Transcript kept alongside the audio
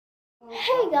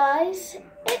Hey guys,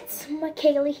 it's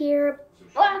Michaela here,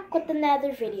 back with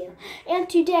another video. And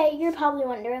today you're probably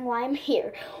wondering why I'm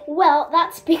here. Well,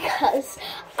 that's because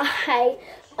I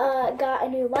got a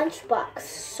new lunchbox.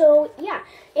 So yeah,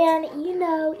 and you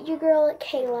know, your girl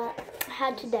Kayla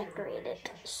had to decorate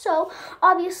it. So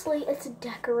obviously it's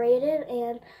decorated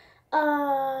and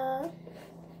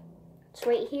it's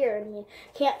right here. I mean,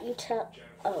 can't you tell?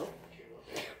 Oh.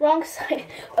 Wrong side.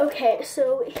 Okay,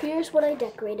 so here's what I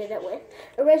decorated it with.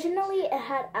 Originally, it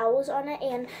had owls on it,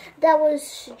 and that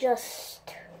was just,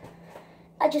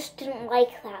 I just didn't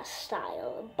like that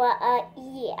style. But,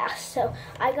 yeah, so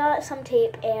I got some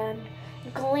tape and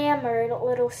glamored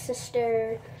little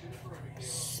sister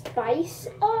Spice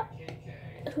up.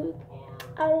 Who,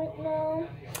 I don't know,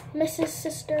 Mrs.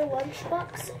 Sister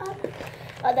Lunchbox up.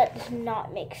 That does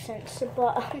not make sense,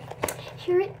 but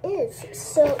here it is.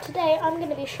 So today I'm going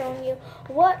to be showing you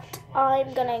what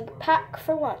I'm going to pack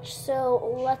for lunch.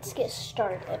 So let's get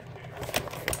started.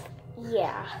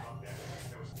 Yeah.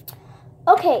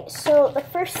 Okay, so the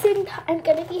first thing I'm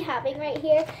going to be having right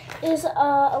here is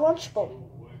a lunch bowl.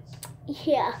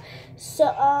 Yeah.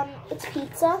 So it's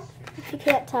pizza, if you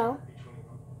can't tell.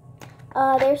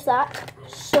 There's that.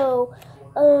 So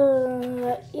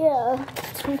yeah,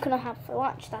 that's what I'm gonna have for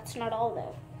lunch. That's not all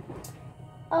though.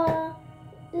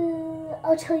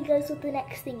 I'll tell you guys what the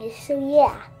next thing is. So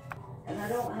yeah.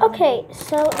 Okay,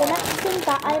 so the next thing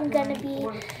that I'm gonna be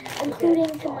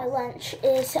including to my lunch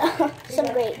is some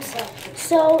grapes.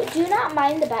 So do not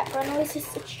mind the background noises.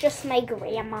 It's just my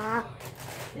grandma.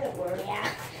 Yeah.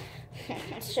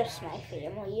 It's just my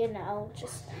family, you know,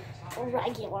 just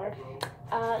regular.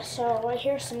 So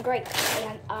here's some grapes,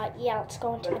 and yeah, let's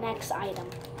go into the next item.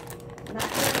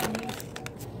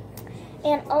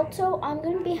 And also, I'm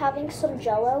going to be having some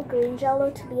Jello, green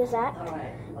Jello to be exact.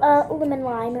 Lemon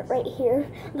lime right here,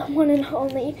 the one and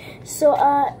only. So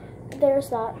there's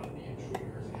that.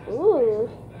 Ooh,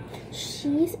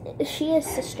 she is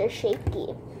Sister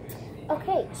Shaky.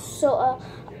 Okay, so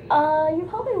you're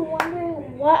probably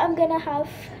wondering what I'm gonna have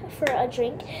for a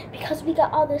drink because we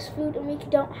got all this food and we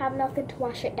don't have nothing to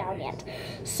wash it down yet.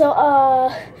 So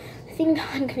the thing that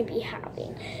I'm gonna be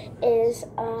having is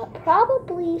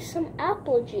probably some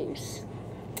apple juice.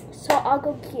 So I'll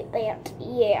go get that.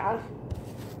 Yeah.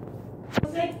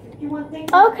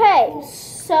 Okay,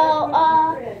 so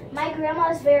my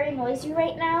grandma is very noisy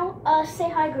right now. Say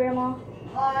hi, Grandma.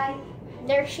 Hi.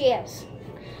 There she is.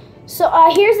 So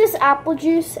here's this apple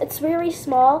juice. It's very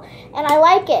small, and I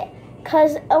like it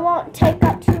because it won't take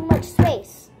up too much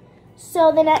space.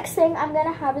 So the next thing I'm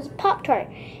gonna have is a Pop-Tart,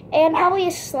 and probably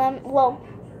a Slim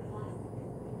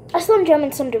Jim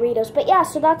and some Doritos. But yeah,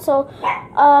 so that's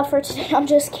all for today. I'm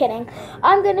just kidding.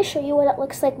 I'm gonna show you what it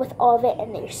looks like with all of it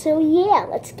in there. So yeah,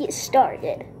 let's get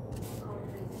started.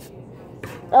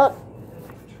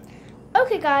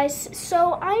 Okay guys,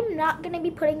 so I'm not going to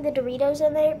be putting the Doritos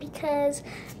in there because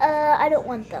I don't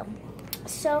want them.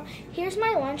 So here's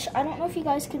my lunch. I don't know if you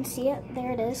guys can see it.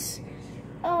 There it is.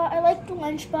 I like the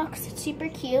lunchbox. It's super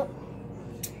cute.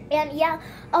 And yeah,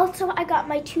 also I got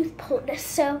my tooth pulled.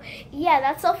 So yeah,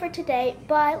 that's all for today.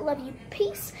 Bye, love you,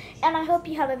 peace. And I hope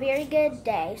you have a very good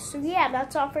day. So yeah,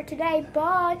 that's all for today.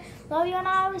 Bye, love you and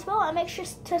I as well. And make sure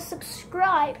to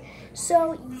subscribe.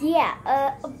 So yeah,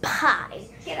 bye.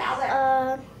 Get out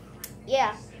there.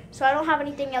 Yeah, so I don't have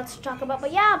anything else to talk about.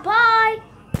 But yeah, bye.